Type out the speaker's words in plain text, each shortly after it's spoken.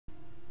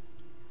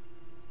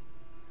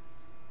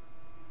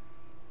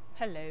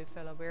Hello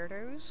fellow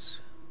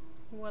weirdos,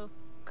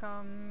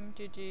 welcome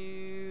to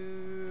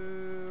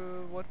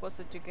do, what was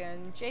it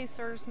again,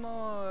 JSawyer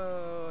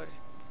mod,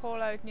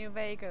 Fallout New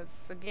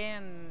Vegas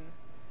again.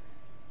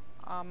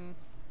 I'm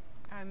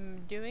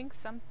doing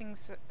some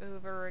things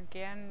over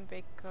again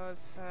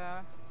because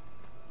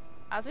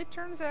as it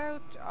turns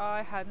out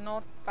I had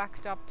not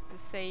backed up the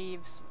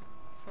saves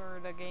for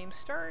the game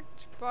start,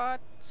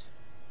 but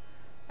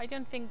I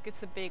don't think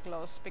it's a big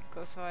loss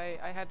because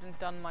I hadn't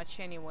done much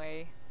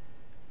anyway.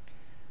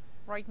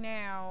 Right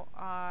now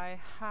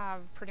I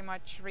have pretty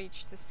much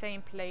reached the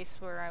same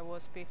place where I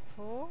was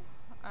before.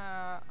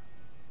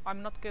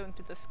 I'm not going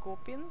to the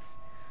scorpions,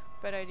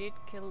 but I did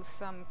kill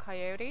some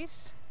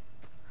coyotes.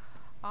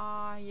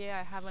 Yeah,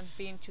 I haven't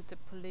been to the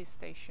police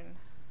station.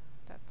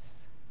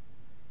 That's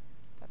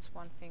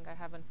one thing I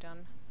haven't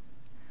done.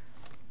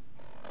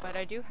 But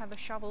I do have a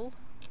shovel.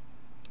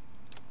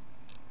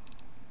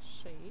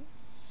 See?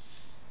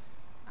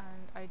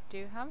 And I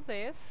do have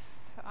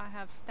this. I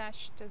have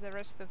stashed the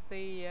rest of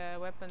the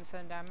weapons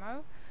and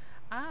ammo,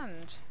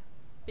 and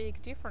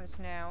big difference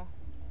now,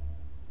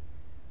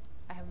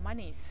 I have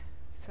monies,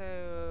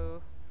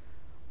 so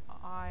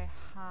I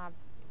have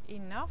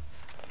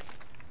enough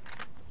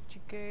to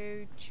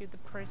go to the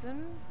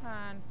prison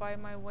and buy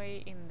my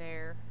way in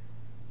there.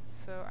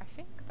 So I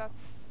think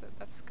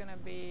that's gonna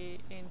be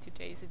in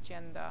today's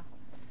agenda.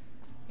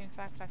 In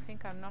fact, I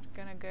think I'm not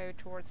gonna go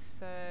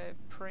towards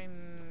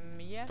Prim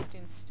yet.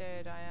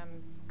 Instead, I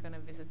am gonna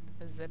visit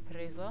the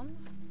prison.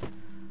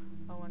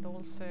 Oh, and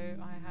also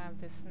I have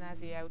this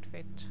snazzy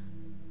outfit.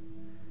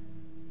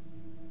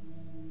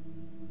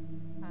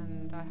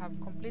 And I have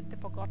completely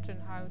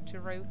forgotten how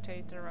to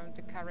rotate around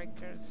the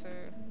character, so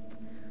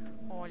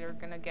all you're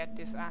gonna get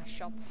is ass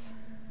shots.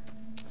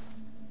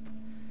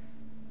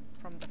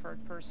 From the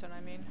third person,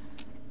 I mean.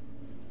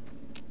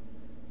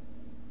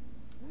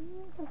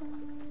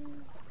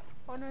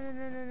 Oh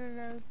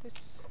no,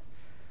 this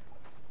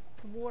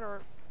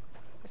water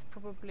is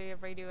probably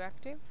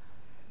radioactive,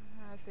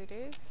 as it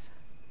is.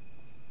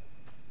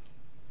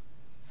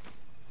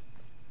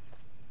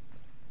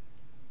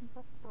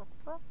 Brock, brock,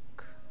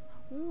 brock.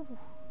 Ooh,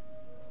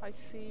 I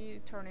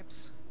see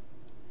turnips.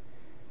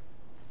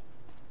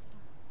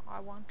 I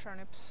want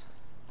turnips.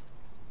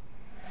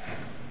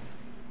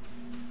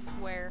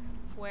 Where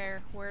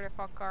the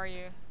fuck are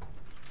you?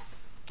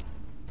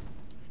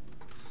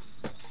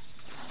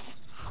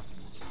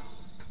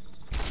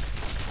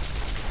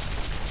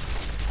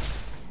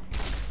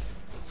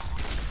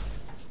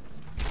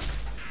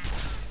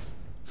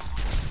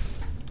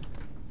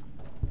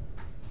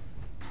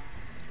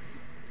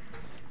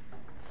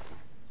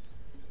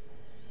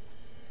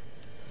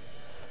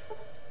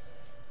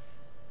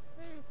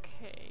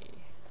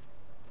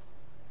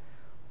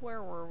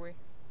 Where were we?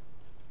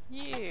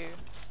 You!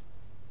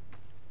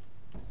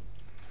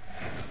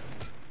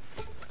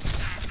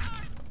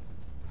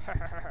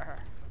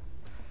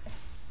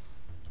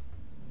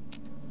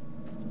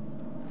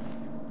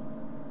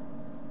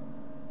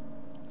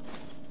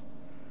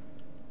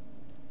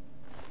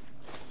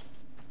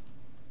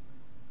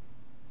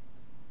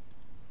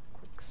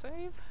 Quick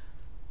save.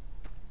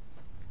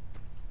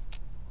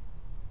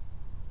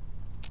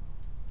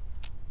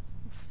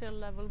 Still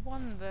level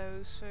 1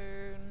 though, so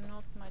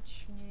not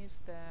much news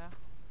there.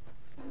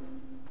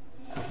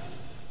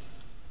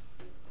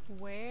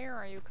 Where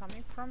are you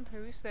coming from?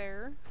 Who's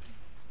there?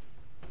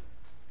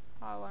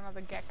 Oh, another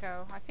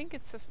gecko. I think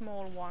it's a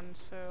small one,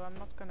 so I'm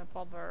not gonna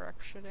bother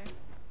actually.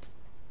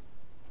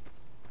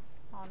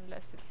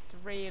 Unless it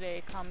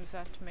really comes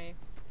at me.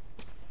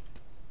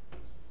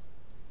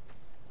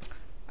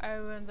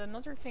 Oh, and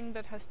another thing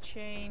that has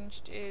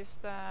changed is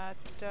that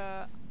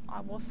I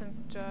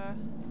wasn't,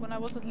 when I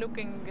wasn't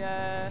looking,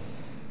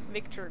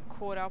 Victor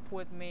caught up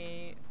with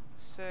me,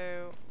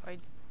 so I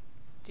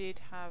did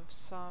have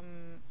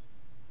some,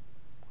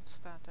 what's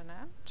that, an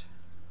ant?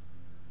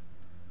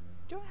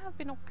 Do I have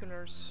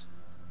binoculars?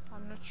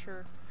 I'm not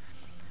sure.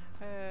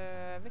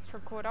 Victor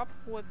caught up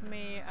with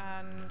me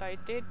and I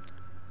did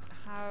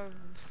have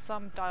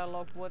some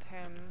dialogue with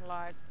him,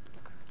 like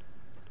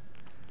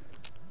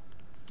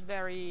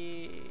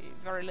very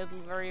little,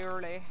 very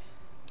early.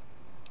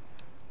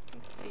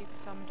 Let's see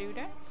some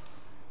doodads.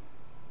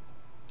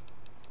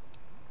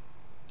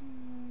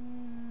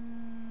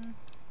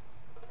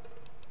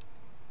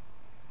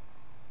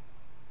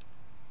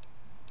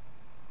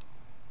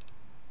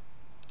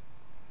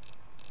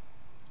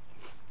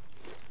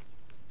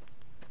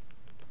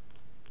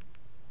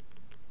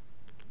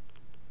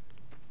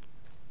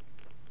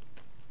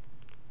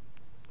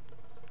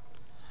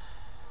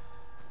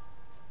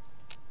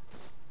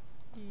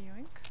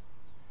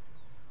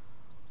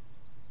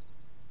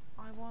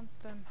 I want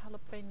them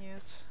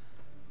jalapenos.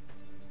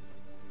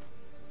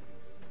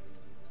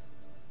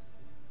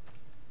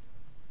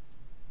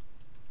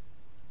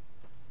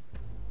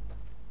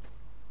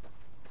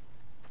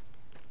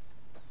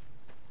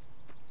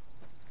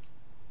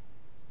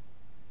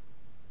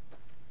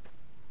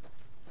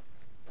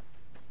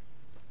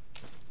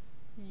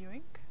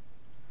 Yoink.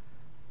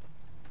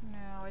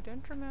 Now I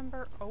don't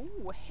remember. Oh,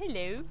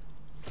 hello.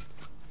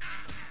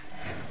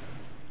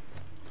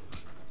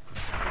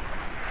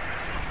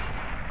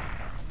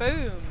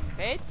 Boom,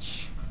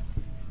 bitch.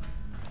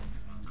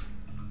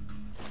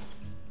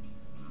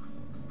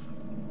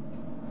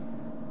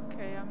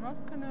 Okay, I'm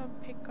not gonna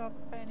pick up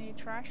any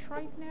trash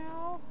right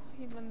now,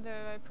 even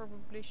though I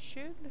probably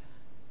should.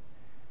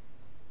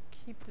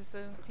 Keep the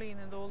zone clean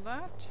and all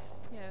that.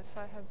 Yes,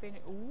 I have been.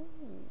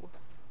 Ooh,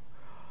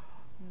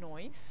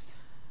 nice.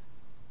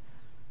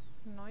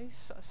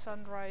 Nice.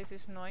 Sunrise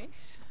is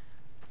nice.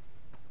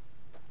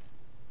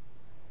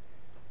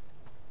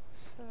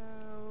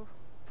 So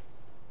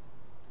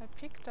I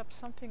picked up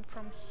something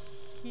from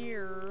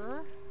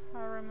here, I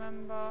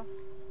remember.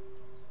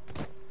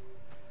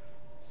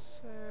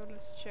 So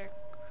let's check.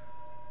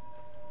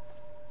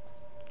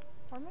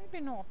 Or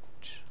maybe not.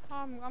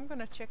 I'm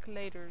gonna check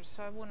later,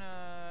 so I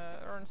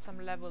wanna earn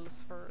some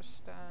levels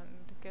first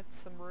and get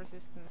some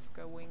resistance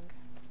going.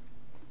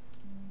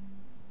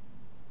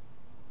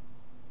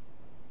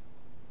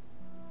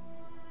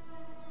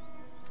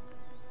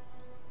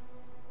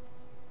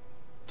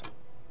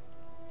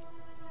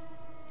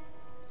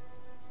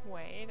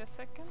 Wait a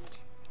second.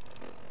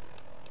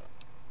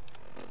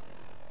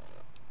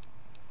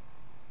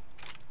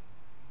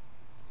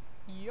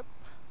 Yep,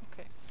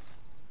 okay.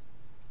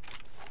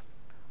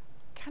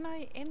 Can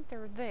I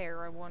enter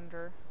there, I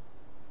wonder?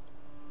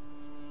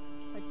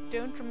 I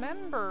don't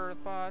remember,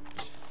 but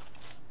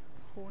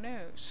who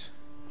knows?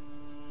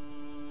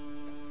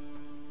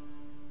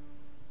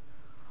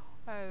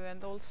 Oh,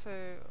 and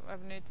also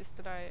I've noticed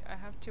that I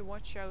have to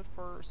watch out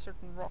for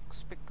certain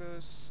rocks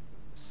because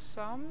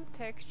some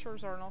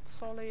textures are not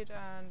solid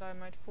and I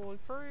might fall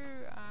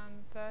through,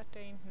 and that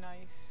ain't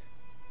nice.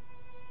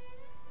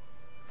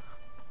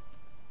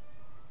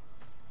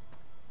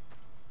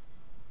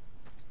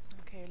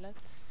 Okay,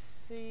 let's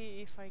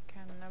see if I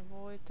can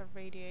avoid the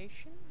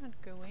radiation and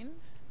go in.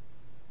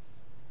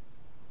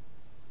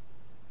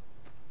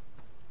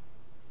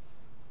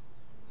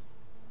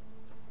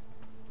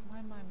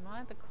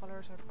 My, the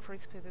colors are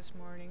crispy this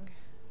morning.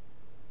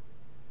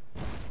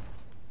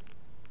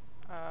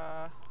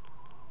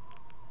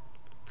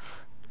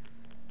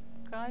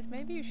 Guys,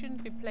 maybe you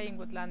shouldn't be playing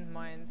with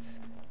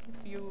landmines.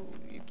 You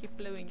keep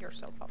blowing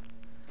yourself up.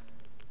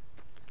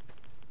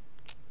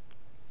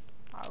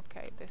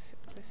 Okay, this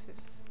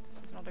is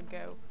not a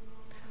go.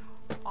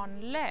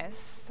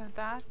 Unless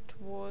that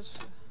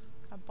was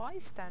a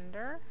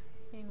bystander,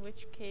 in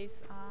which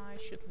case I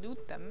should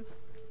loot them.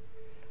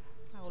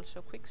 I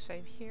also quick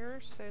save here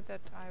so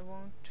that I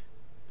won't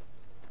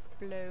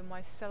blow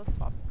myself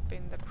up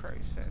in the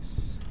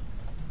process.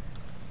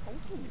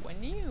 Oh, a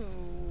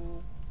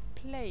new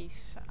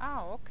place.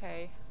 Oh,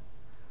 okay.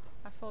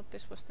 I thought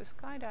this was the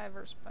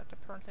skydivers, but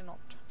apparently not.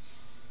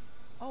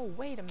 Oh,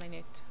 wait a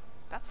minute.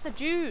 That's the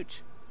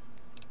dude!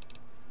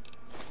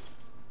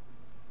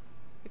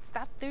 It's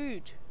that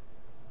dude!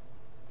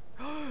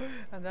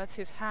 And that's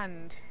his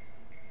hand.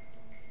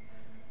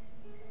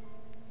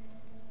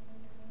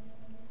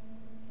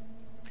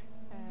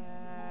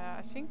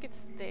 I think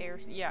it's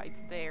theirs. Yeah,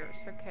 it's theirs.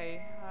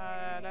 Okay,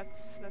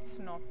 let's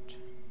not.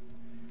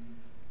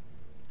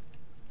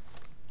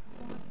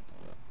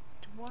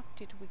 What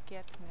did we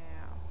get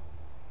now?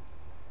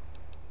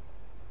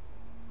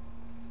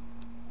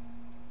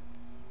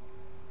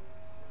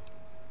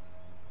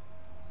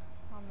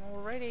 I'm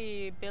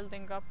already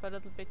building up a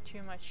little bit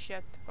too much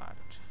shit, but...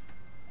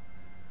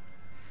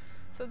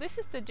 So this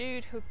is the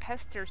dude who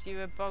pesters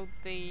you about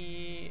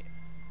the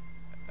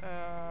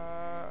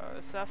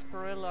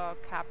sarsaparilla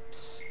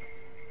caps,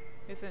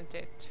 isn't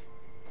it?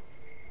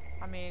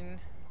 I mean,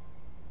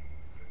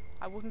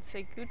 I wouldn't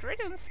say good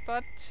riddance,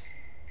 but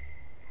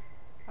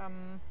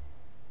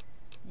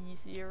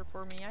easier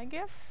for me, I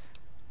guess.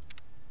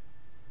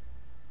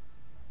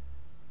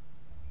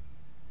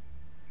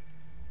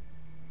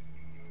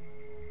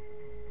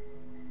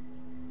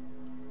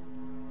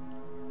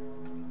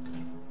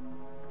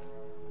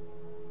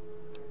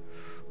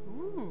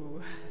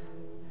 Ooh.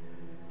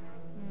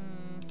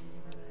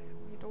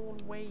 It all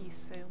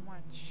weighs so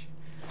much.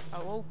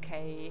 Oh,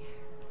 okay.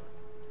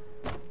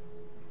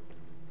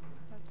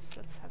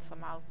 Let's have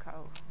some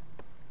alcohol.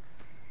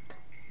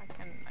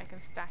 I can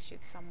stash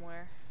it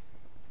somewhere,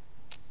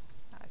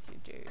 as you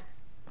do.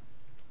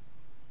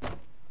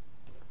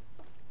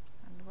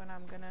 And when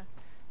I'm gonna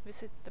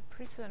visit the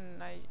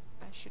prison, I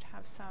should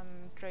have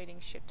some trading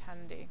shit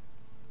handy.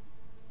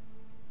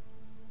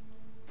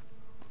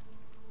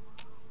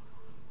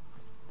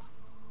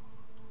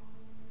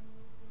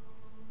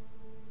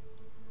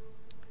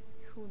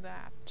 Who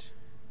that?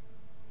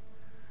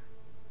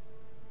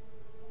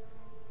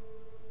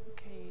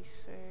 Okay,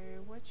 so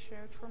watch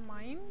out for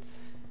mines.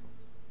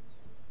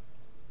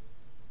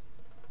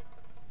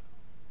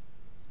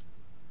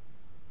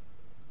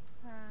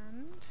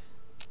 And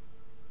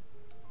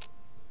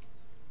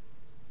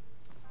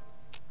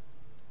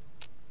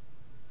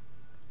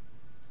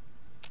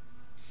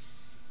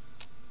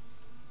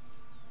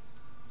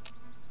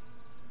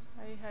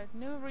I had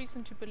no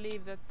reason to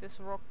believe that this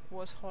rock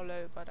was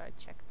hollow, but I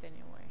checked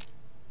anyway.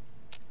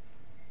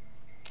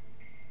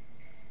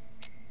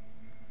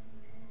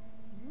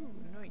 Ooh,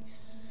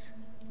 nice.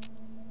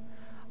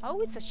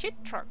 Oh, it's a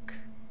shit truck.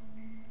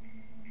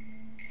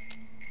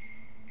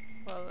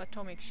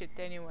 atomic shit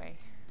anyway.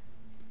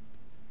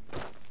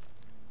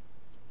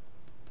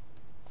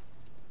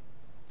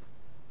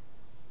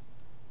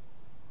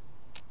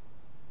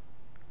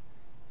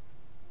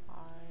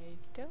 I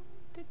don't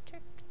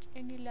detect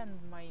any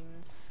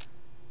landmines,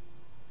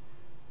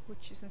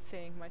 which isn't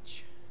saying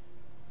much.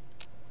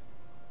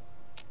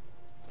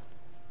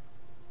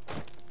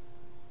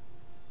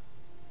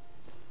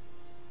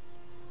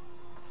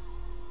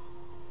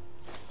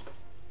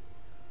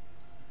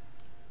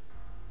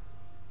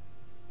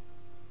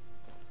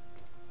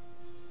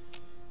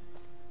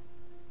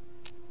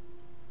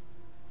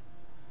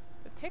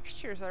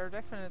 Textures are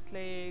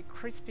definitely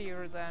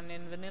crispier than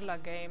in vanilla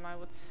game, I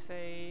would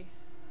say.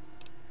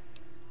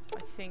 I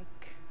think,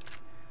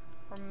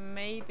 or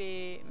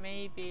maybe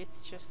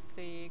it's just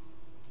the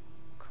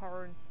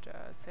current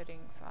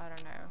settings. I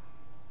don't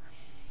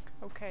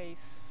know. Okay,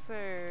 so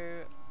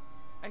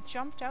I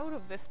jumped out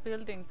of this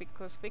building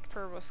because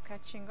Victor was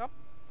catching up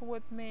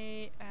with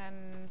me,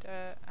 and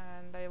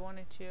I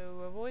wanted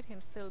to avoid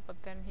him still,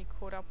 but then he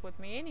caught up with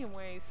me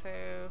anyway.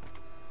 So.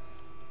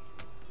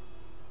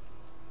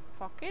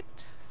 Fuck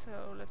it.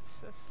 So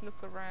let's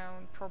look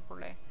around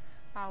properly.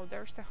 Oh,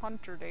 there's the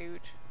hunter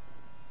dude.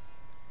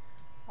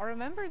 I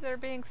remember there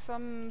being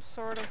some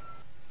sort of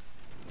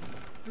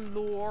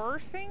lore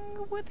thing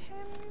with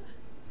him,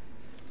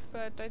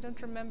 but I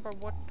don't remember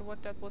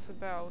what that was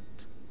about.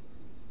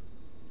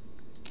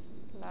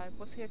 Like,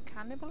 was he a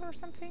cannibal or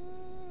something?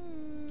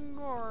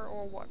 Or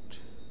what?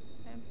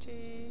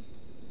 Empty.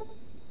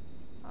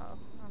 Oh,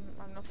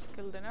 I'm not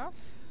skilled enough.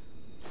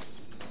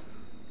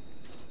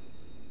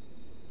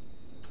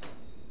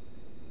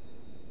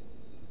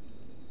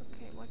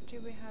 What do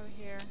we have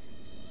here?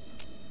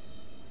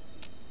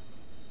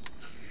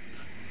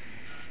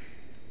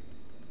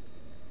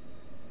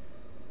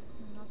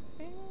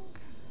 Nothing.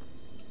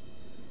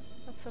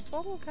 That's a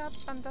bottle cap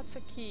and that's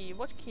a key.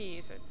 What key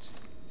is it?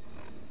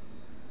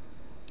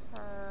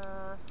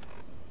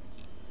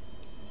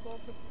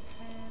 Bobby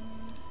pen.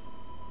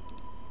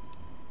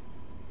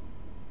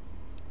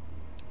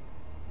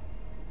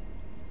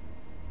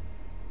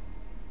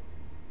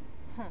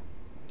 Huh.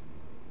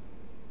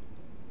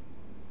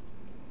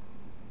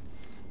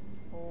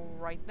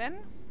 Alright then.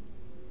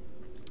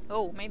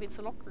 Oh, maybe it's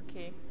a locker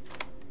key.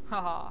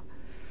 Haha.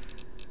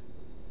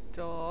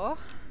 Duh.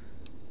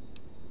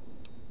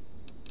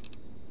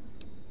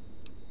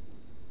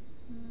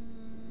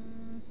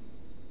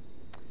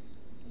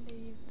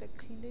 Leave the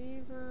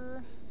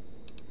cleaver.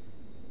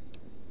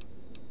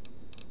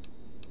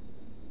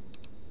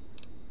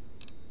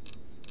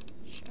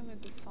 Show me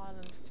the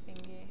silenced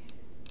thingy.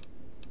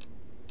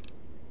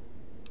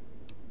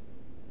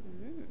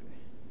 Ooh.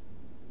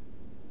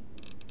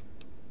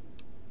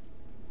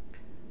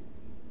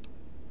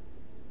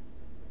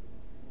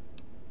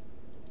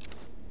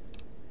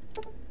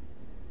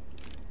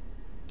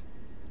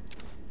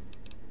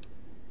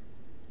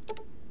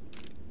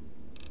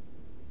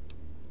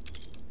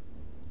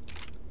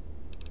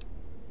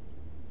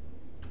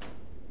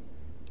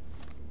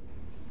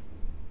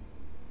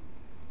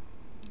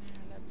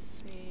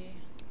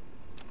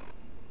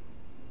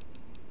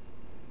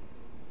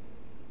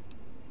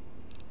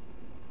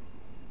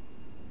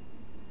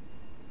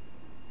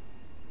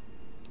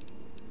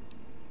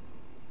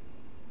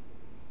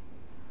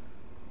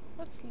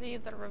 Let's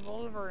leave the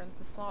revolver and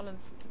the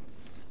silenced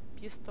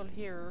pistol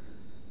here.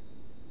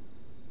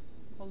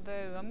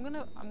 Although I'm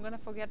gonna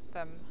forget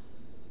them.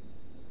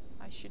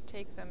 I should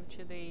take them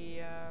to the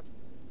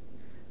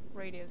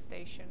radio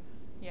station.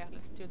 Yeah,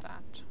 let's do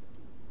that.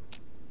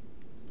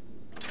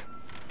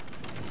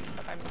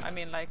 But I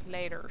mean like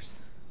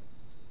laters.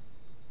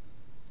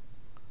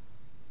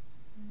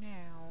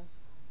 Now,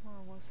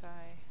 where was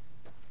I?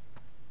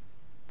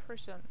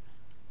 Prison.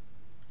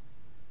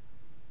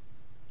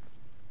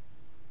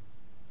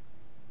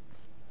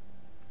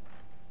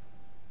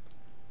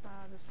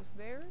 This is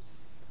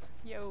theirs.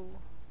 Yo.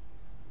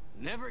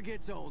 Never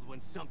gets old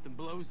when something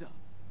blows up.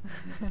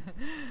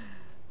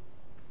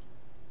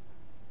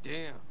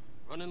 Damn,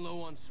 running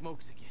low on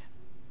smokes again.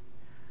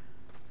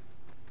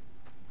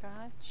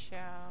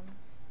 Gotcha.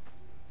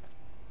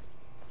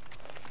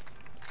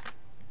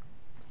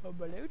 A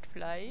bloat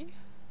fly.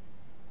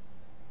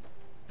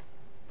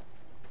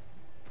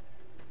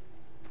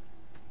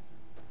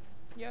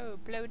 Yo,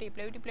 bloaty,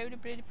 bloaty, bloaty,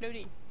 bloaty,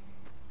 bloaty.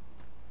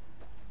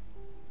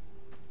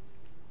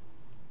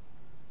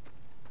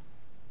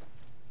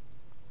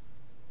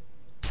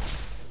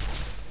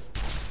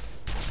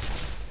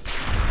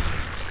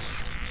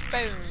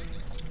 Boom.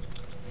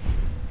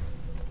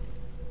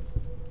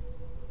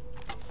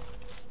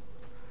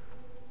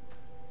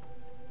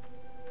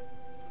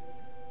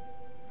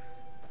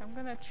 I'm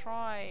gonna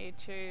try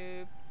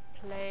to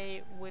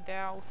play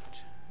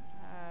without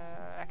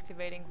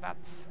activating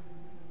VATS.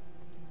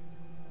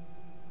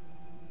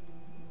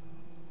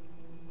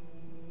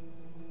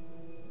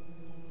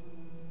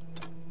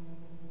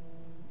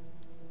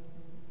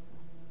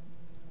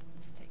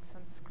 Let's take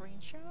some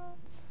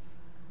screenshots.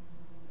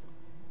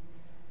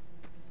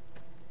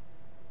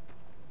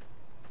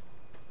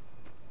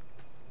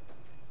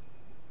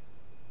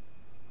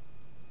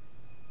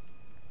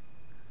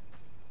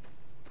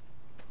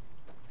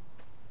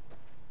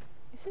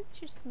 Is it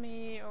just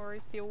me, or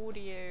is the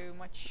audio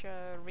much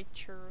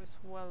richer as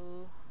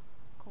well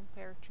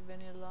compared to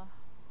vanilla?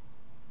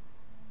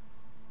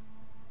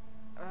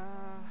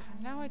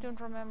 Now I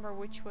don't remember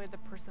which way the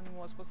prison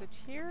was. Was it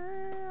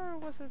here, or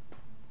was it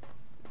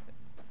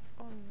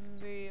on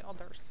the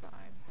other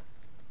side?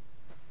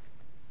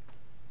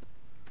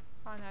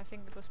 Oh, no, I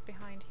think it was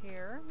behind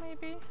here,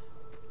 maybe?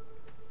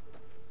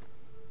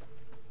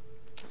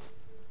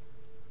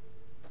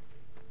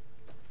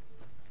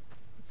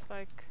 It's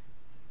like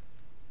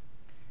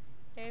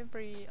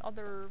every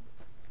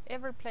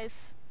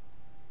place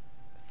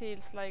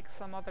feels like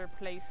some other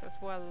place as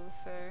well,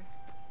 so...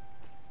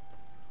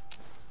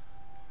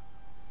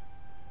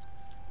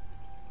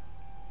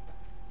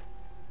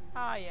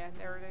 Ah, yeah,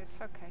 there it is,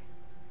 okay.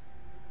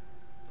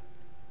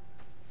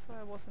 So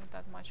I wasn't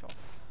that much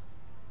off.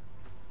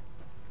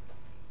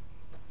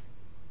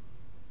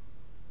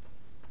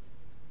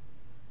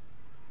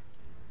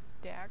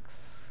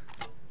 Dax.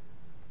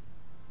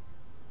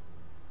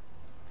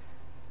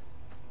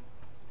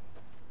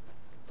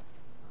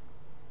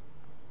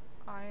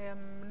 I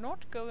am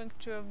not going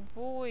to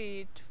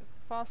avoid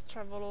fast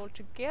travel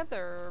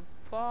altogether,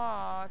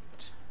 but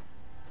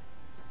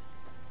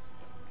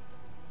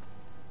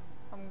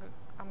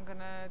I'm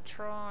gonna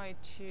try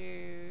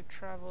to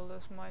travel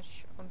as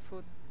much on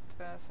foot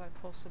as I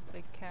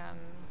possibly can,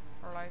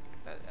 or like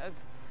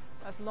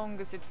as long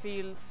as it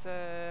feels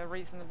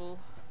reasonable.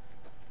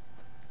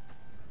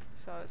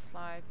 So it's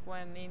like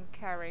when in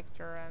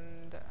character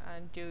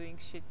and doing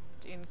shit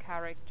in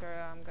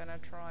character, I'm gonna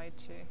try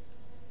to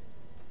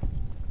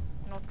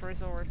not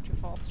resort to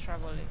fast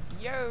traveling.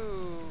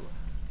 Yo!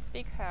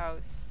 Big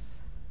house.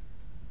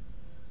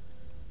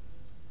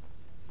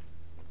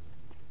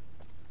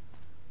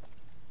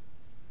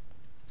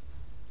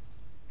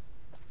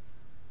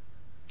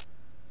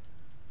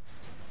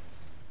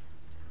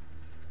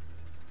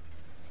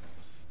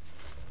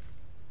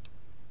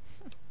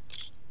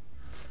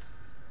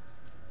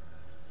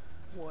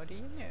 What do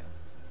you know?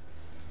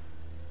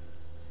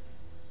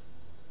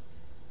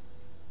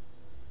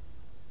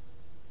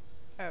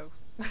 Oh.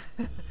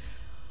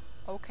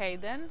 Okay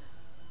then.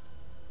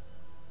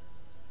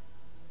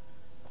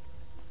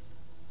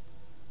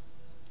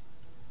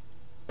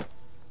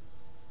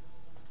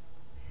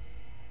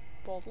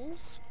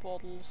 Bottles,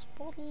 bottles,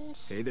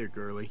 bottles. Hey there,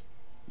 girly.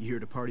 You here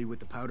to party with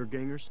the powder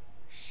gangers?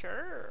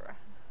 Sure.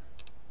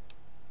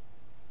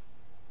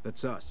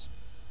 That's us.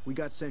 We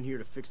got sent here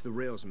to fix the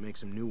rails and make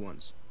some new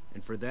ones.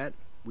 And for that,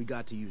 we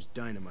got to use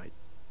dynamite.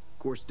 Of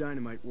course,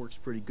 dynamite works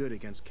pretty good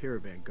against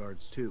caravan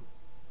guards, too.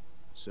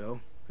 So,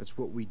 that's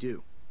what we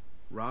do.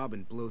 Rob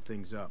and blow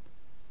things up.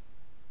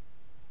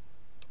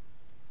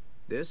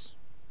 This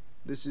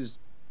is,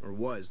 or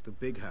was, the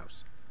big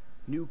house.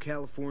 New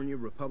California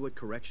Republic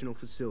Correctional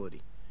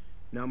Facility.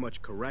 Not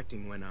much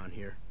correcting went on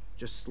here,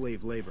 just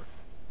slave labor.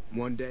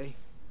 One day,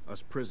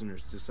 us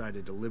prisoners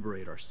decided to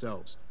liberate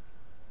ourselves.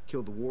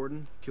 Killed the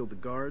warden, killed the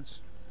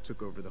guards,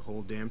 took over the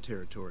whole damn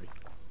territory.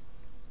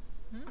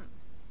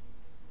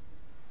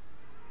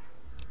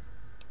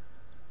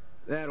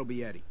 That'll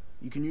be Eddie.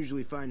 You can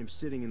usually find him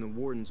sitting in the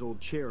warden's old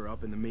chair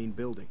up in the main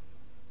building.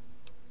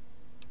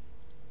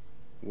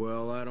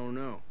 Well, I don't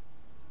know.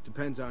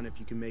 Depends on if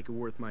you can make it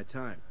worth my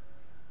time.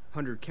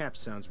 100 caps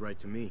sounds right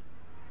to me.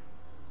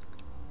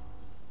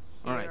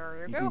 Alright,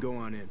 you can go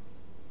on in.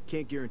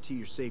 Can't guarantee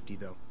your safety,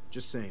 though.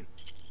 Just saying.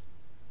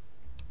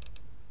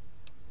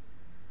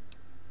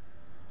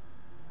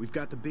 We've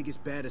got the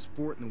biggest, baddest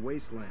fort in the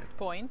wasteland.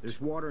 Point.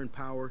 There's water and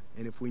power,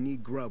 and if we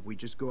need grub, we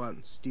just go out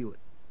and steal it.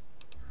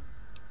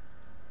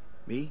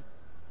 Me?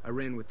 I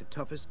ran with the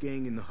toughest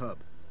gang in the hub.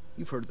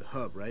 You've heard of the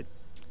hub, right?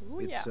 Ooh,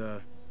 it's, yeah.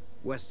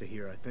 West of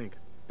here, I think.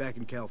 Back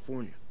in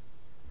California.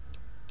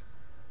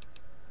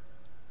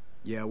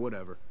 Yeah,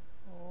 whatever.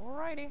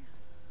 Alrighty.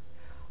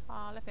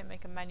 Let me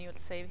make a manual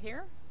save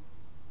here.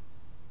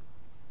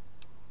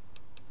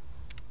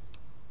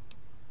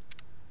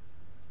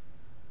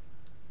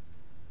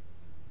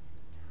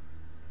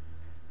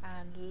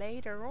 And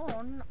later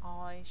on,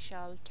 I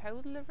shall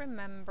totally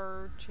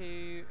remember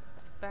to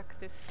back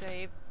this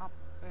save up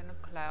in a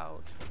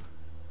cloud.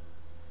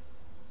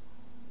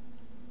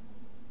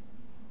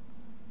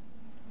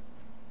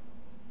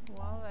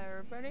 Well,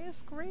 everybody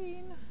is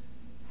green.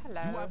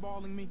 Hello. You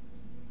eyeballing me?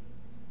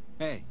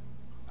 Hey,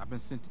 I've been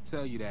sent to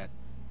tell you that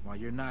while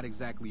you're not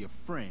exactly a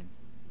friend,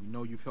 we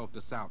know you've helped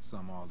us out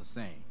some all the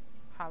same.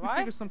 Have We I?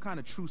 figure some kind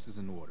of truce is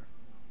in order.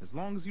 As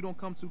long as you don't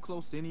come too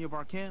close to any of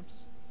our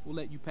camps, we'll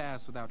let you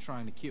pass without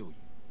trying to kill you.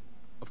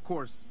 Of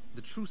course,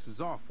 the truce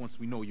is off once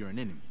we know you're an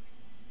enemy.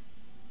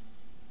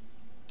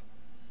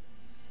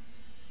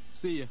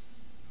 See ya.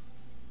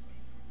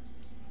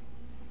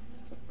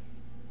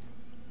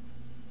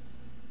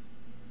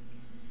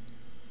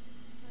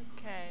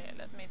 Okay,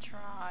 let me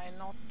try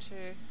not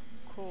to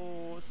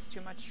cause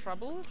too much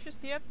trouble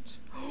just yet.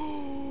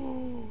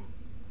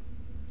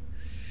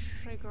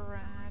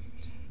 Cigarette.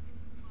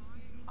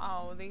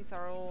 Oh, these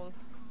are all...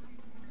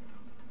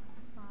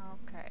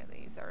 Okay,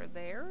 these are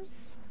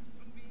theirs.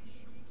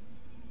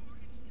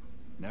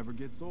 Never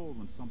gets old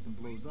when something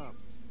blows up.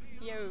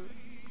 Yo.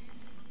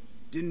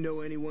 Didn't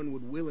know anyone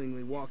would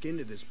willingly walk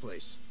into this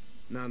place.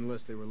 Not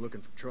unless they were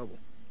looking for trouble.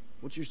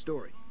 What's your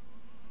story?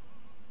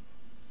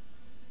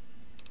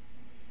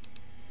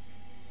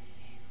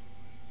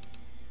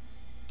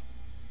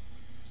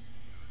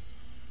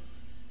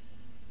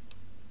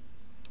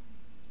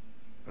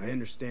 I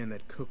understand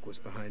that Cook was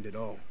behind it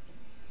all.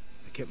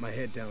 I kept my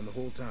head down the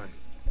whole time.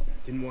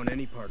 Didn't want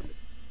any part of it.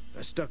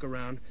 I stuck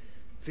around,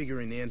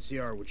 figuring the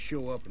NCR would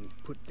show up and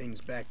put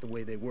things back the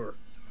way they were.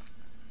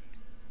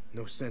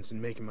 No sense in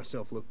making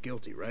myself look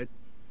guilty, right?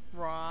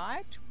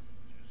 Right.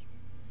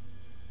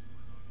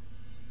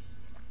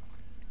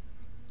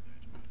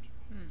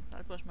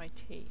 That was my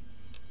tea.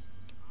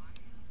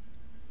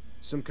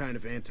 Some kind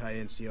of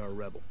anti-NCR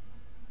rebel.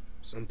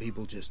 Some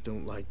people just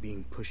don't like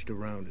being pushed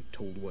around and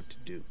told what to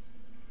do.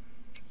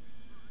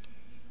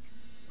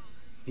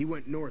 He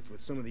went north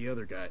with some of the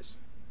other guys.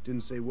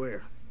 Didn't say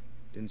where.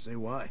 Didn't say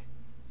why.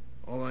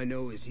 All I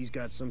know is he's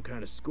got some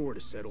kind of score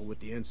to settle with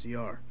the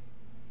NCR.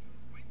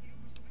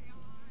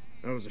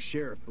 I was a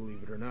sheriff,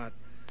 believe it or not,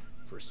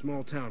 for a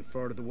small town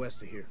far to the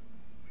west of here.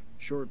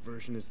 Short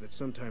version is that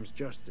sometimes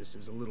justice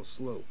is a little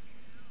slow.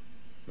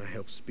 I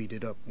helped speed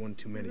it up one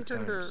too many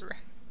times.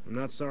 I'm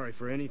not sorry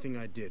for anything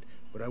I did,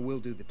 but I will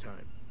do the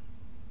time.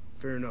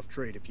 Fair enough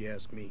trade if you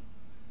ask me.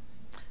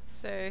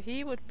 So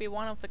he would be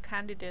one of the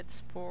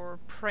candidates for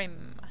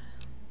Prim.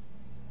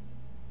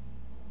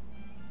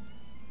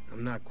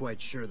 I'm not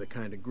quite sure the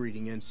kind of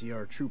greeting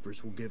NCR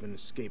troopers will give an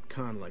escaped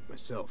con like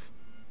myself.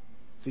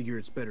 Figure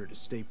it's better to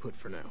stay put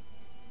for now.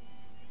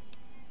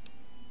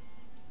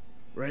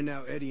 Right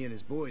now, Eddie and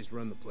his boys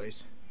run the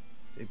place.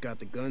 They've got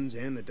the guns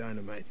and the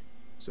dynamite,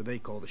 so they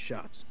call the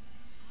shots.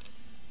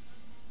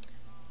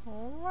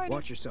 Alrighty.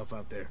 Watch yourself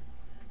out there.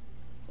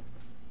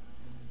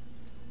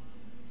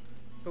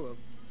 Hello.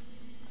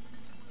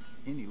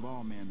 Any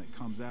lawman that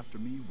comes after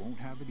me won't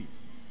have it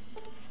easy.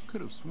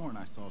 Could have sworn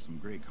I saw some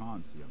gray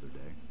cons the other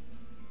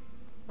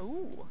day.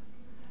 Ooh.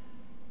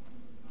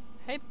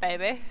 Hey,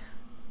 baby.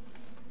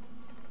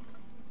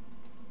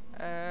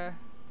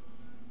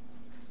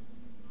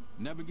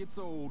 Never gets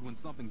old when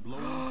something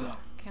blows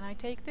up. Can I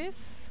take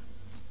this?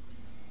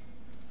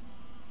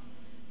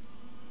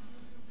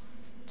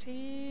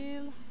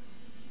 Steal.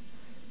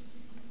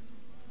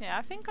 Yeah,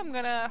 I think I'm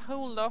gonna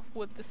hold off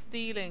with the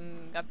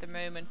stealing at the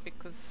moment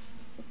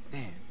because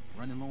Damn,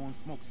 running low on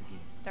smokes again.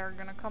 they're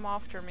gonna come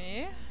after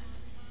me.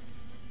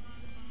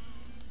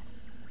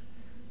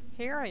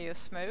 Here are your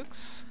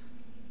smokes.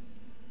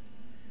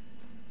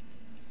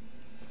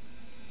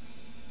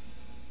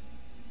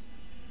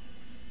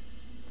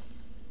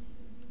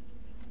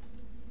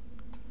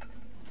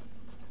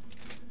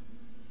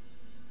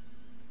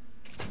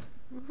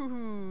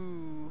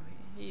 Ooh,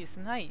 he's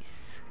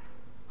nice.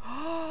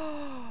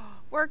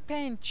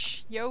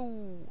 Workbench,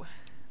 yo.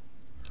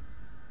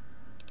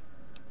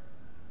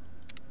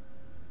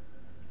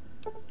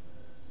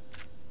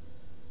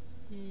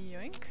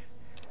 Yoink.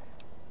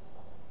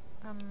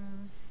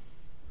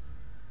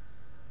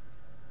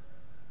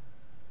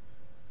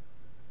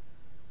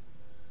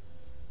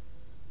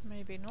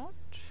 Maybe not.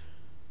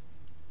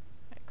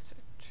 Exit.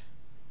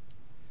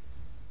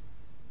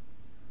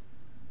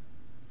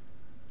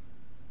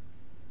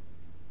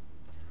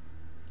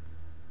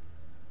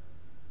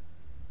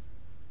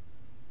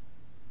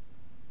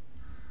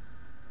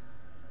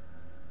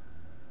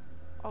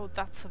 Oh,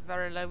 that's a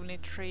very lonely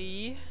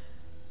tree.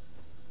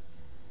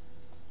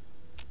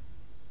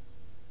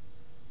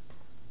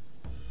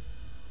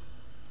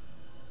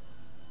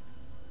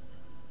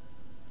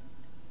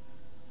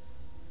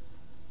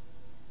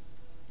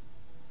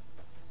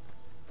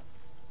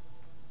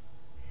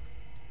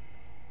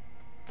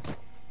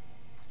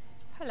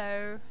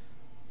 Hello.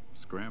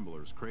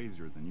 Scrambler's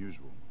crazier than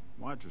usual.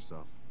 Watch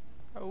yourself.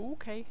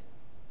 Okay.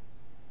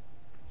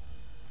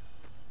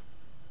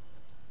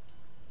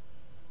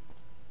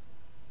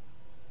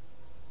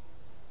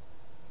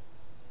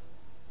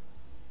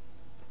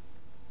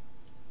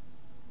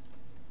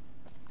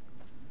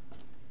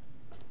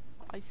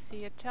 I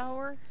see a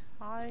tower,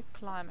 I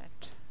climb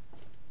it.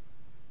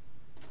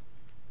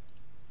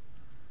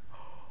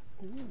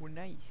 Ooh,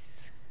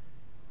 nice.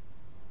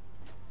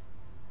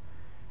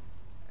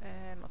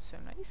 Not so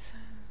nice.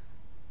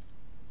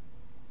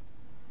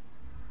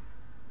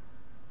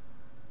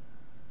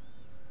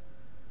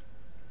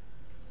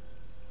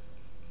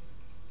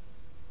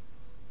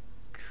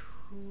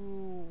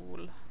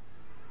 Cool.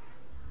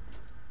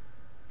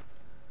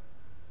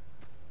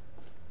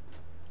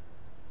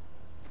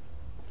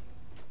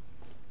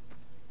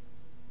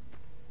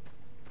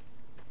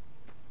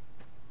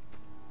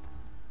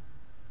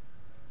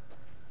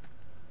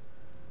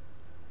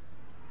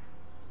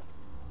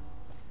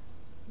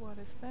 What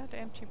is that?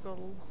 Empty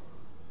bottle.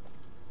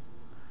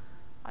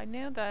 I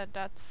know that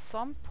at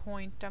some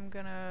point I'm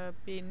gonna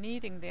be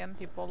needing the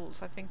empty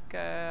bottles. I think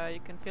you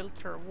can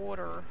filter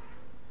water.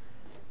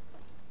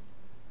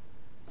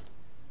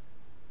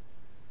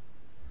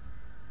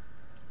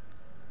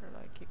 Or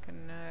like you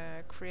can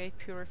create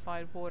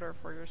purified water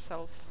for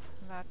yourself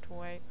that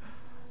way.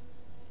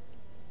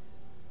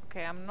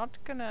 Okay, I'm not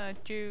gonna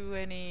do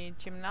any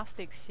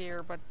gymnastics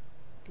here, but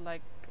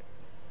like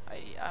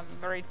I'm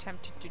very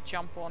tempted to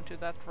jump onto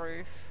that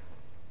roof.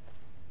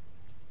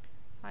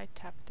 I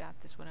tapped that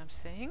is what I'm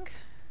saying.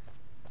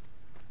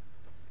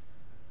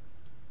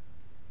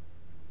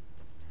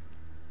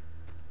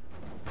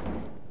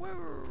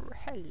 Whoa,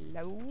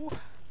 hello.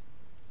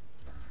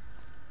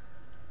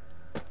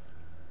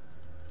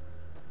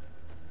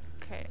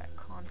 Okay, I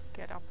can't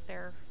get up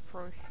there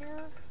through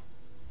here.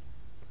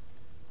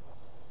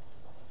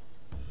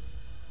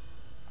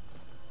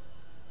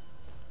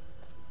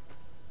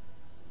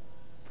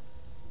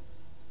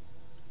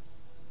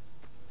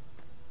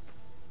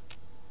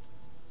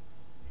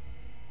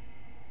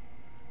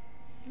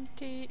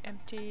 Empty,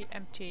 empty,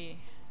 empty.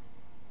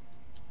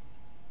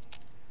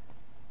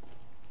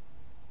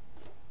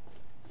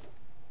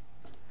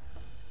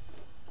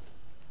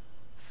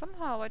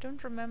 Somehow I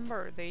don't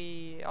remember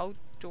the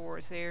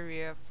outdoors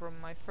area from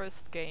my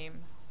first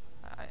game.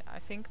 I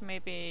think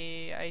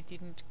maybe I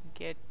didn't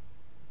get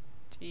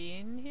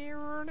in here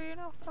early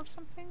enough or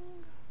something.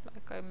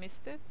 Like I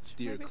missed it.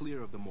 Steer maybe?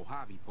 clear of the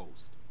Mojave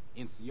post.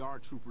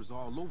 NCR troopers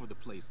all over the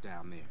place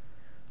down there.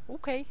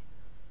 Okay.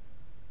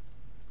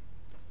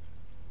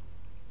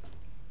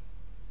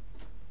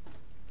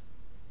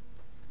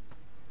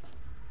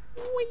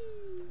 Whee!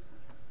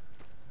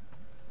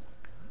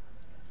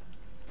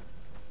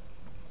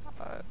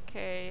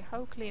 Okay,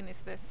 how clean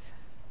is this?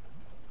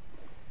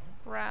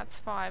 Rats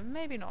 5,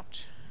 maybe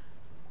not.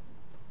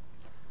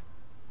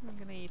 I'm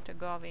gonna eat a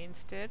Gavi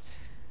instead.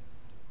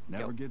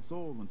 Never gets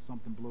old when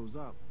something blows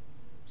up.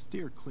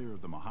 Steer clear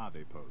of the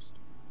Mojave post.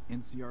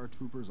 NCR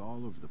troopers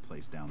all over the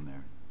place down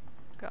there.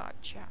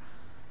 Gotcha.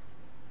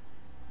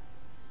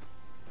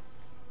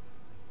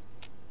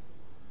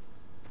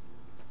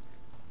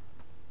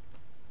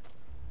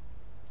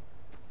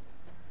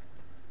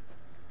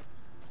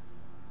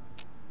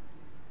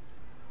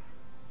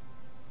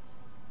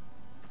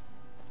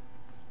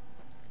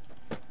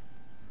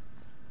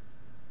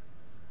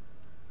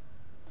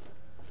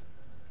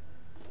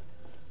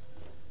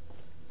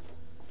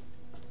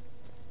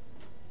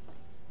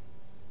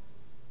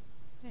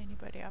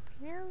 Anybody up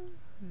here?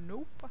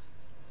 Nope.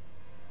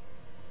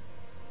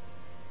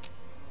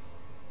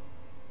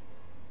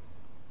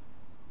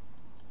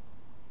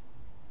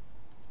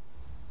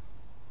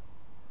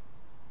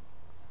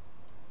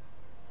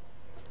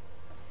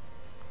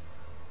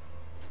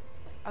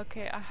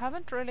 Okay, I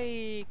haven't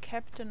really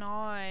kept an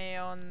eye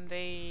on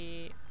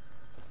the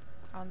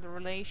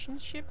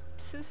relationship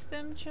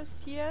system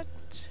just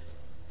yet.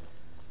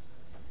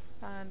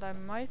 And I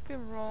might be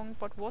wrong,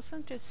 but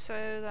wasn't it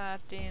so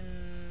that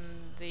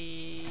in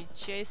the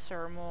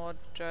JSawyer mod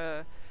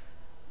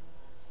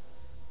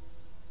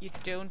you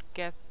don't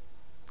get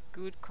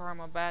good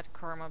karma, bad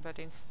karma, but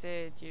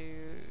instead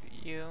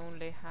you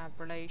only have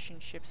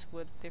relationships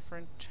with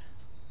different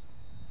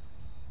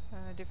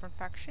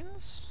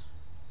factions?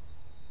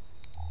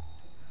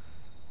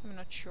 I'm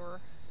not sure.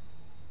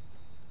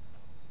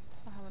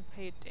 I haven't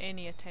paid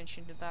any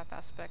attention to that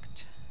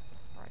aspect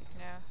right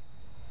now.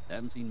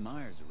 Haven't seen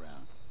Myers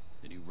around.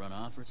 Did he run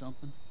off or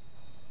something?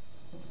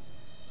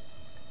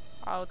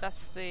 Oh,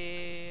 that's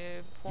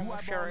the former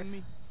sheriff.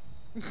 Me?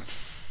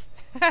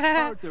 I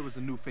heard there was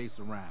a new face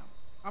around.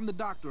 I'm the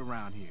doctor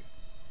around here.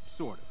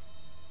 Sort of.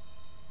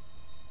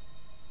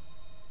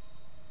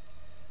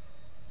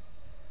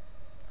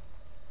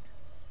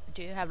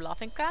 Do you have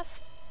laughing gas?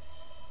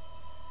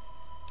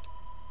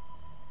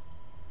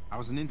 I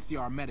was an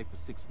NCR medic for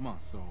 6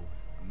 months, so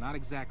I'm not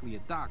exactly a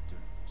doctor.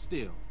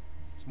 Still,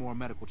 it's more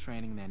medical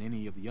training than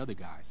any of the other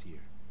guys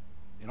here.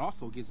 It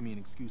also gives me an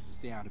excuse to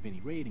stay out of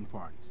any raiding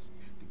parties.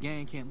 The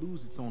gang can't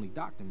lose its only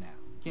doctor now,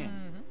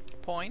 can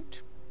it?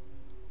 Point.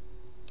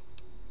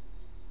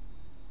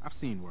 I've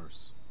seen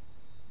worse.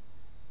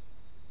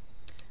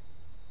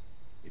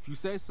 If you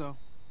say so.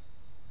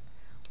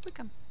 We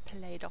can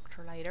play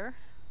doctor later.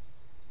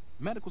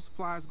 Medical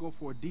supplies go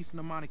for a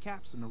decent amount of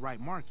caps in the right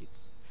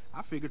markets.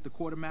 I figured the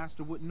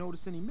quartermaster wouldn't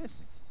notice any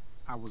missing.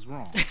 I was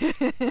wrong.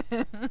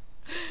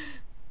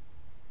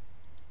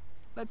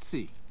 Let's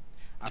see.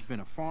 I've been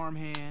a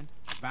farmhand,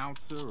 a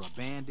bouncer, a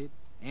bandit,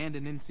 and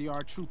an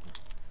NCR trooper.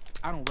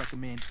 I don't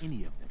recommend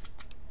any of them.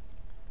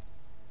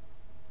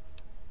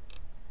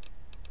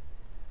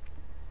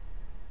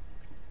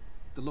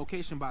 The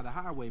location by the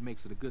highway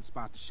makes it a good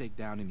spot to shake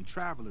down any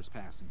travelers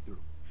passing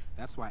through.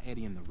 That's why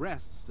Eddie and the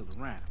rest are still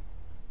around.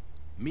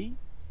 Me,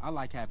 I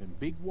like having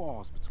big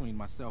walls between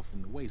myself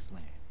and the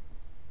wasteland.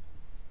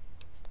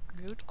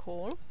 Good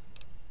call.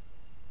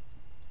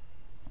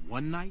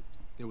 One night,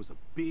 there was a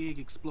big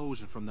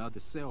explosion from the other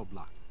cell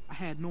block. I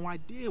had no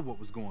idea what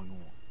was going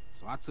on,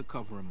 so I took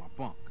cover in my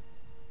bunk.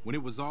 When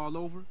it was all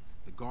over,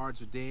 the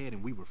guards were dead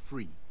and we were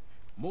free.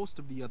 Most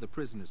of the other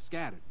prisoners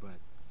scattered, but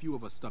a few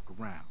of us stuck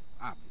around,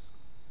 obviously.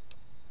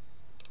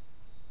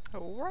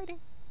 Alrighty.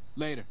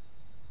 Later.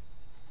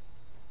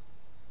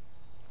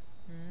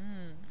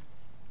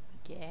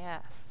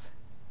 Yes.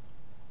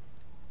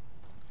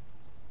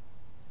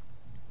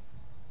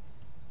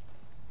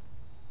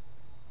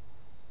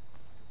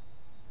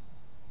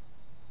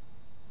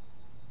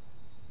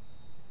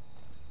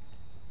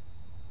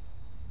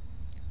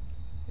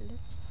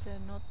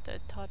 not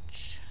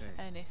touch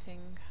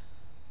anything.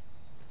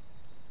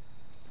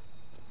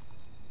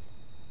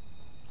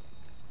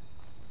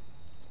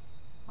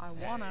 I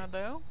wanna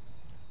though.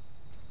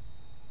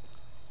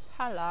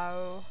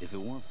 Hello. If it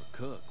weren't for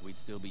Cook, we'd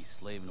still be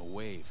slaving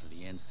away for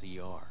the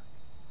NCR.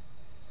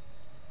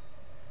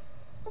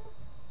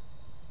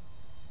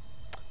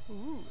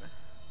 Ooh.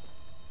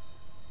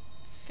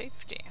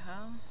 50,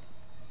 huh?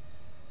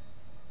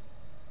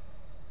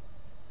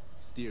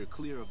 Steer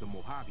clear of the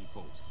Mojave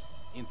post.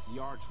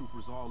 NCR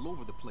troopers all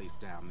over the place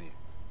down there.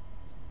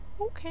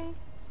 Okay.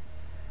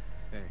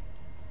 Hey.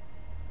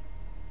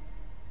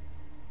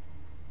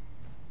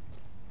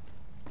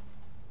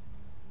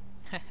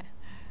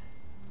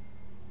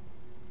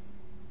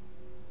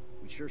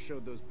 We sure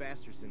showed those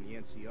bastards in the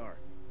NCR.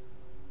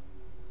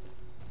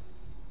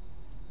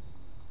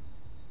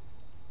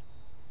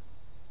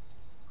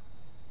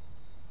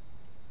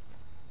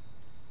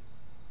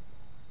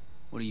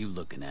 What are you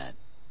looking at?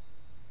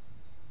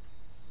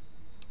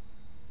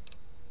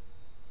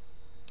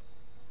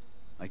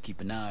 I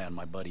keep an eye on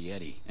my buddy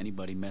Eddie.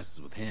 Anybody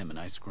messes with him and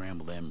I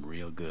scramble them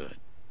real good.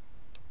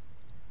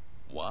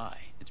 Why?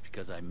 It's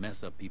because I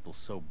mess up people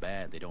so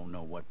bad they don't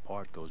know what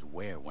part goes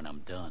where when I'm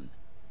done.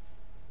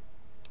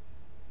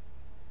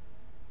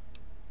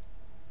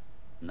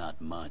 Not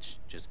much.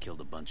 Just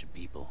killed a bunch of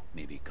people.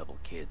 Maybe a couple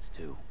kids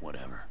too.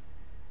 Whatever.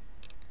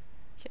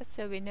 Just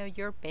so we know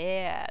you're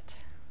bad.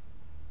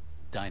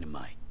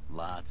 Dynamite.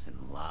 Lots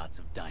and lots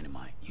of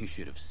dynamite. You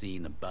should have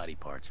seen the body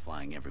parts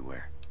flying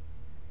everywhere.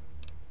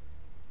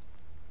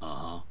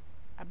 Uh-huh.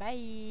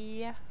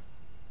 Bye-bye.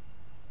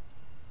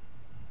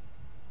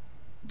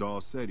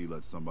 Dawes said he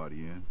let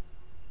somebody in.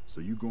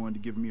 So you going to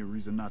give me a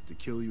reason not to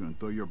kill you and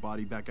throw your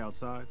body back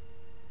outside?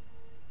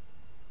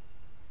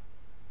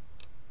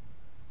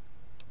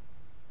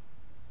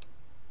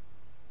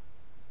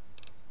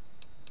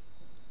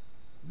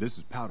 This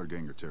is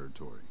Powderganger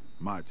territory,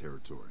 my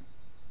territory.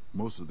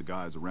 Most of the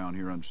guys around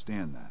here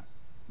understand that.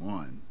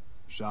 One,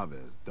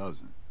 Chavez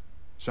doesn't.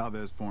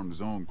 Chavez formed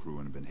his own crew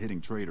and have been hitting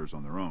traitors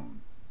on their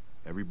own.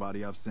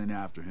 Everybody I've sent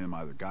after him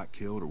either got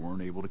killed or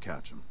weren't able to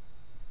catch him.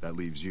 That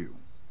leaves you.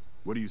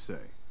 What do you say?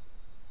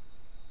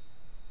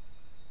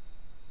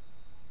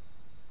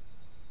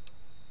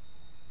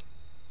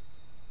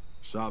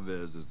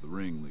 Chavez is the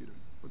ringleader.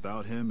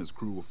 Without him, his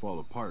crew will fall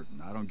apart,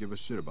 and I don't give a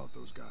shit about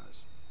those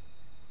guys.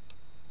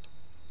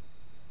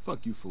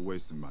 Fuck you for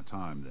wasting my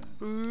time,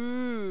 then.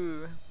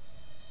 Ooh.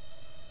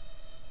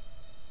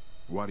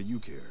 Why do you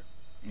care?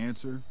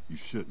 Answer, you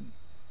shouldn't.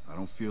 I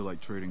don't feel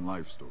like trading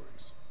life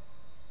stories.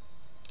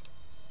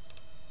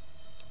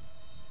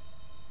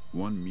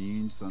 One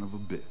mean son of a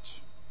bitch.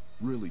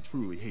 Really,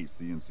 truly hates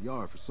the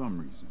NCR for some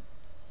reason.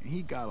 And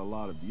he got a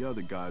lot of the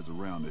other guys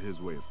around to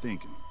his way of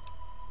thinking.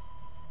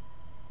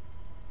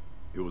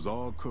 It was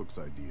all Cook's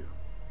idea.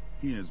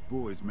 He and his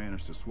boys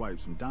managed to swipe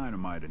some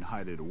dynamite and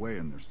hide it away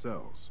in their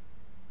cells.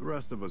 The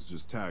rest of us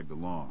just tagged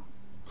along.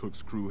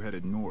 Cook's crew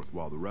headed north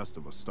while the rest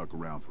of us stuck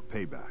around for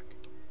payback.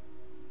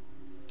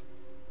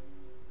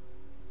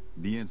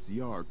 The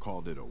NCR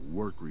called it a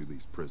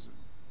work-release prison.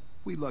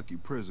 We lucky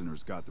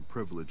prisoners got the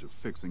privilege of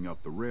fixing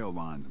up the rail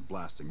lines and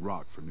blasting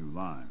rock for new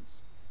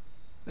lines.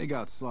 They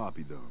got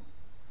sloppy, though.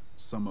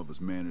 Some of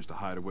us managed to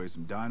hide away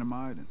some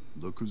dynamite, and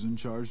look who's in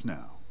charge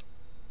now.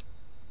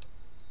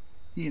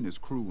 He and his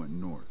crew went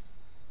north.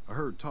 I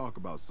heard talk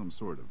about some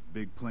sort of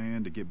big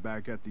plan to get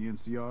back at the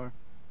NCR,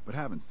 but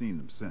haven't seen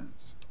them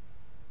since.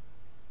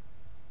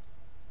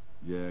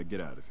 Yeah, get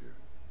out of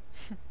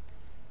here.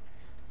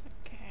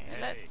 Okay,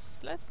 Hey.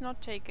 let's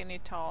not take any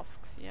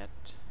tasks yet.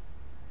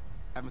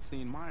 Haven't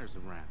seen Myers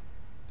around.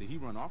 Did he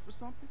run off or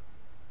something?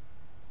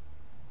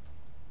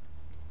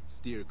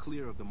 Steer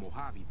clear of the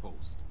Mojave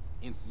post.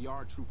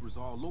 NCR troopers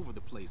all over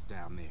the place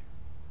down there.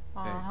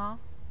 Uh-huh.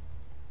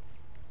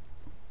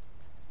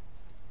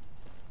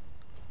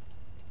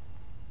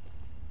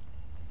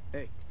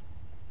 Hey.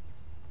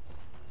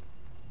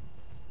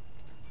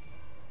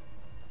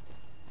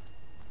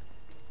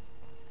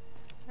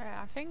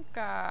 Yeah, I think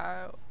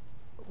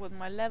with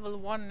my level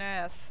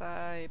 1S,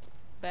 I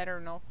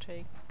better not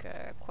take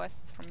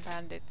quests from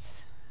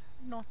bandits.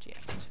 Not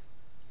yet.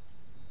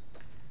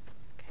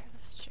 Okay,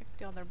 let's check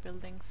the other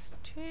buildings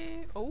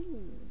too. Oh,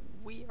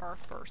 we are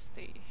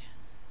thirsty.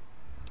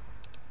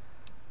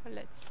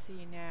 Let's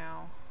see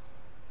now.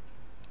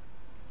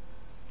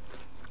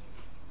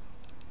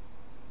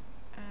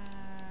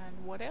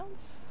 And what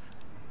else?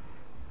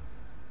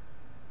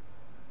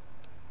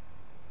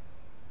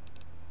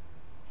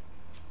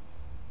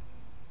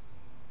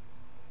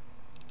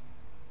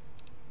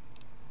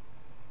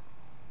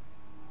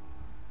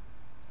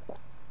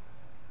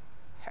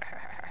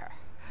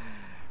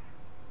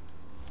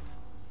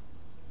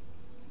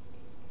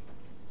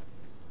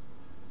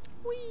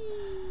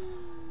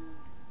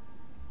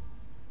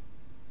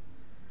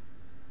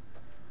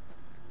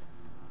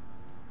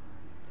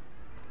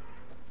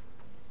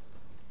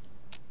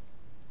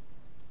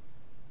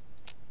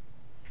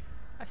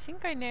 I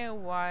think I know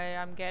why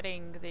I'm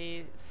getting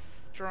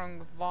these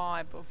strong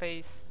vibe of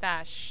a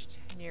stash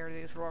near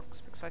these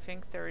rocks, because I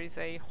think there is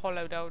a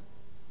hollowed out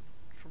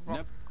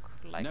rock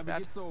like Never that.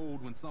 gets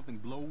old when something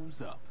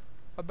blows up.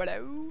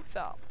 Blows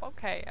up.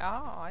 Okay.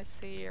 Ah, I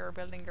see you're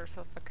building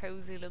yourself a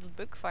cozy little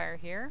book fire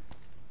here.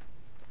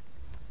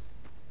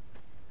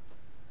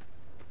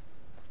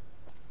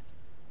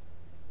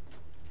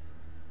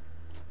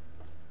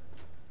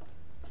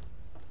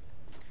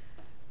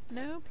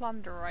 No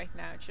plunder right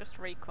now, just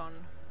recon.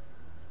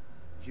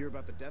 You hear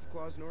about the death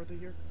claws north of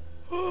here?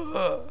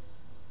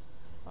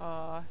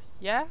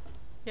 Yeah?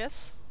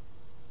 Yes?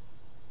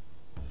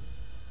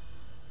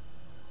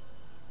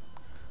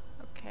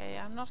 Okay,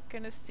 I'm not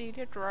gonna steal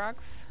your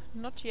drugs.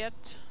 Not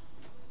yet.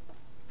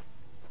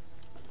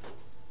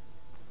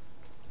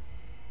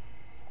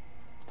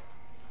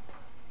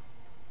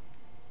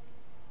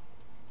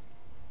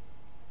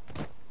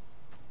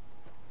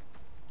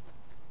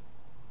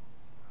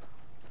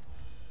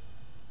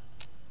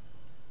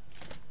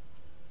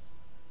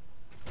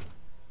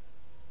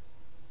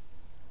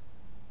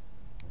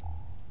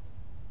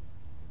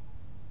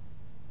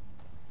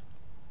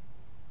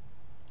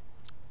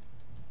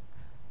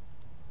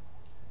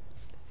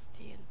 Let's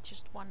steal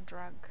just one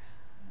drug.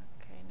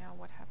 Okay, now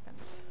what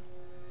happens?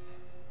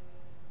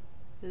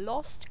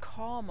 Lost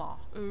karma.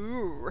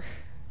 Ooh.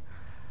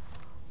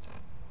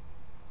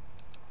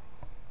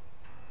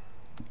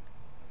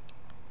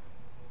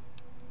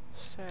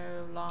 So,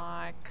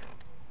 like,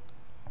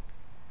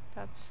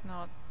 that's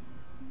not.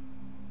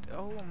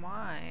 Oh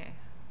my.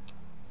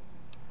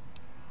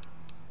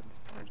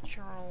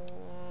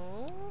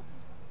 Spiritual.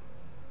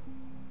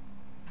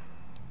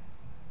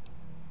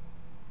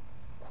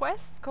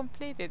 Quest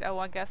completed. Oh,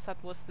 I guess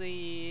that was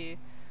the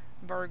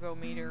Virgo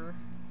meter.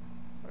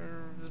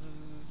 Or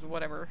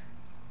whatever.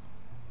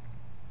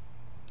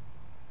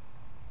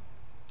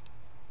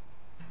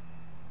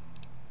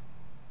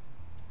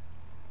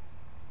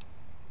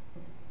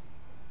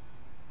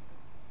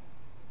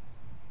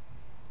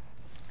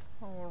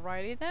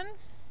 Alrighty then.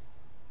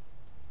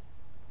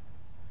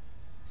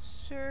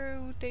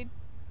 So they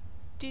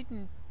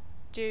didn't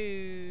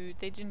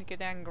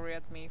get angry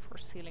at me for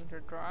stealing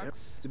their drugs. Yep.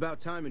 It's about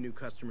time a new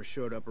customer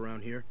showed up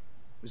around here.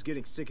 I was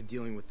getting sick of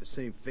dealing with the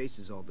same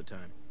faces all the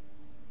time.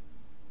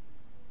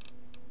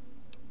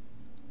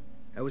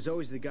 I was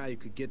always the guy who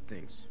could get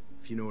things,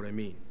 if you know what I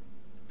mean.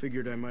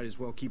 Figured I might as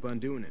well keep on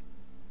doing it.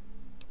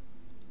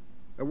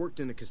 I worked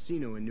in a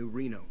casino in New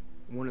Reno.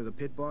 One of the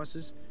pit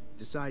bosses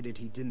decided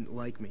he didn't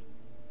like me.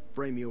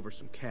 Framed me over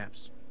some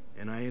caps,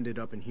 and I ended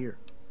up in here.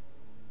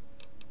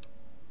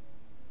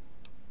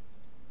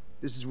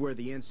 This is where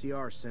the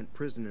NCR sent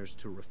prisoners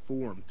to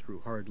reform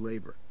through hard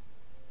labor.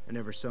 I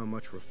never saw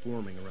much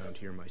reforming around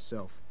here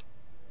myself.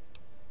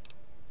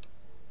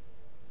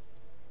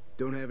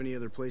 Don't have any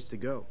other place to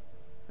go.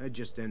 I'd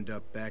just end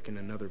up back in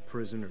another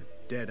prison or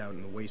dead out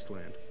in the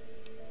wasteland.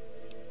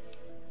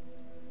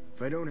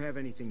 If I don't have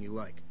anything you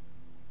like,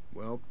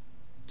 well,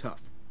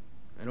 tough.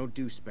 I don't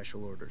do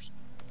special orders.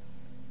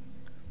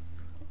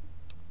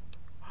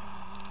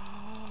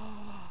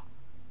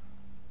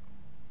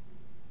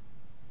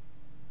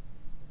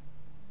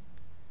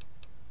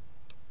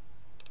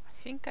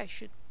 I think I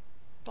should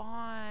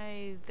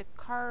buy the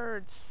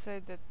cards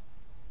so that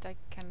I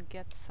can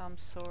get some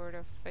sort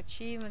of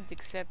achievement,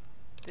 except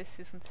this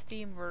isn't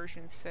Steam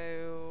version,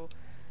 so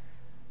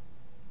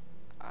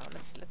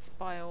let's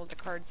buy all the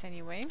cards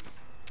anyway,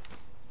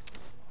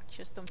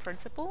 just on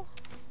principle.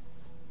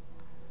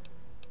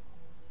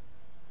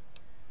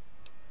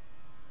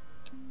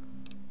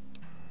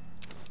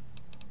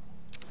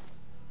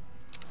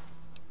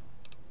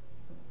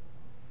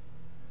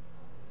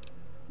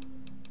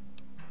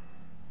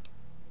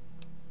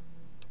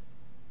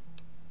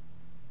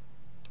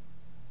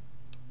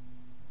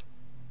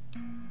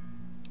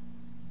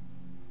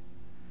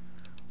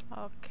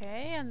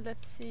 Okay, and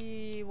let's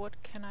see,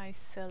 what can I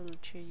sell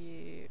to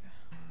you?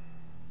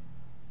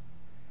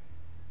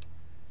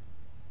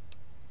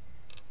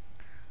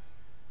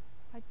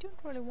 I don't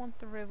really want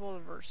the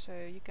revolver, so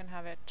you can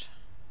have it.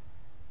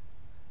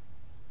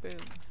 Boom.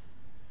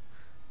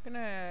 I'm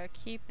gonna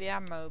keep the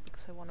ammo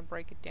because I want to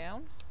break it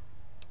down.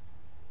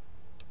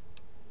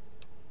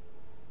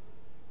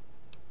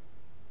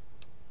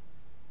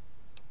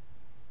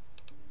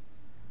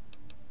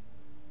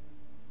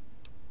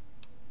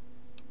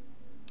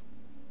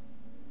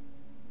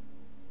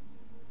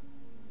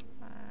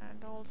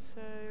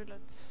 Also,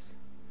 let's...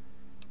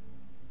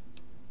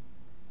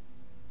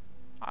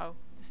 Oh,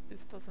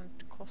 this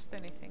doesn't cost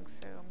anything,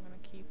 so I'm gonna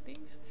keep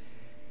these.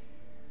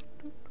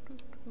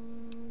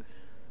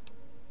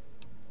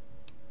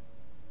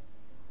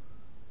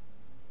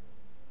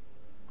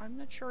 I'm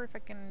not sure if I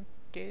can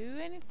do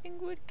anything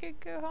with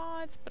gecko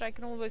hides, but I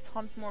can always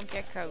hunt more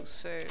geckos,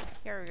 so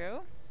here we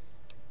go.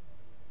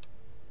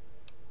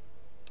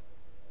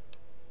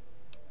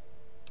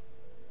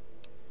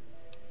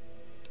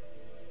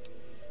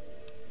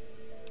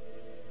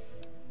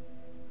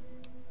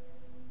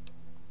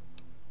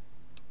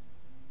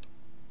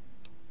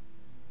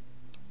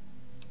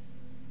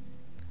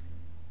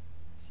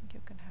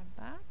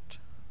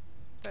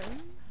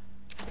 Boom.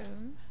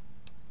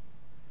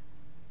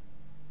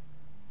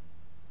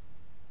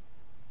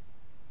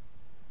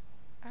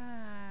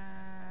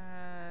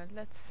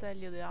 Let's sell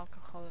you the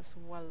alcohol as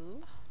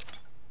well.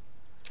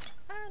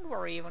 And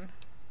we're even.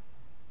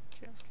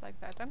 Just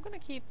like that. I'm gonna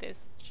keep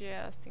this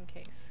just in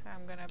case.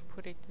 I'm gonna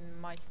put it in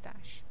my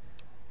stash.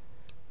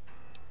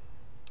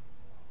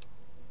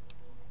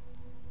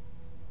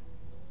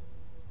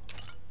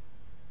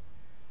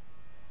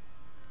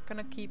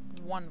 Gonna keep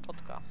one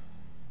vodka.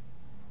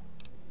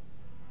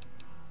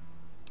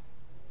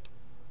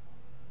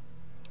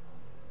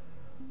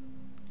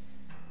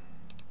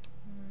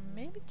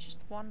 Maybe just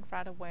one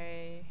right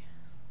away.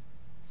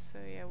 So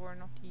yeah, we're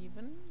not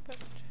even, but...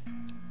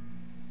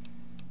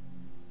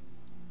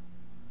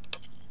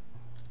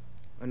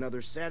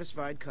 Another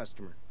satisfied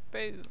customer.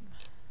 Boom.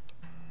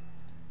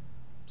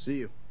 See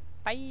you.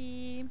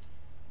 Bye.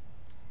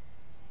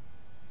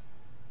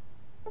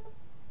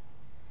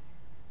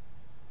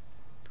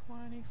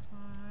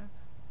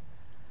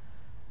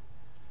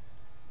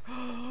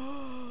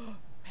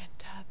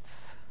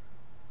 Mentats.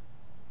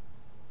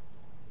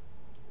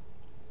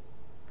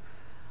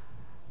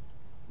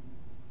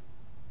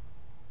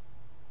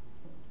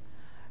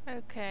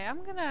 Okay,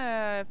 I'm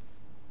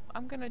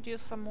gonna do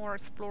some more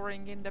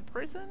exploring in the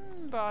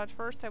prison, but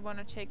first I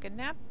wanna take a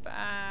nap,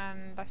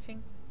 and I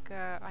think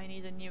I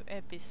need a new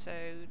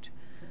episode.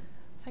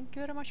 Thank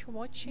you very much for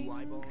watching. You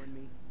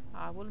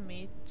eyeballing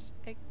me?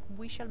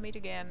 We shall meet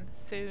again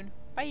soon.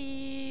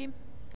 Bye!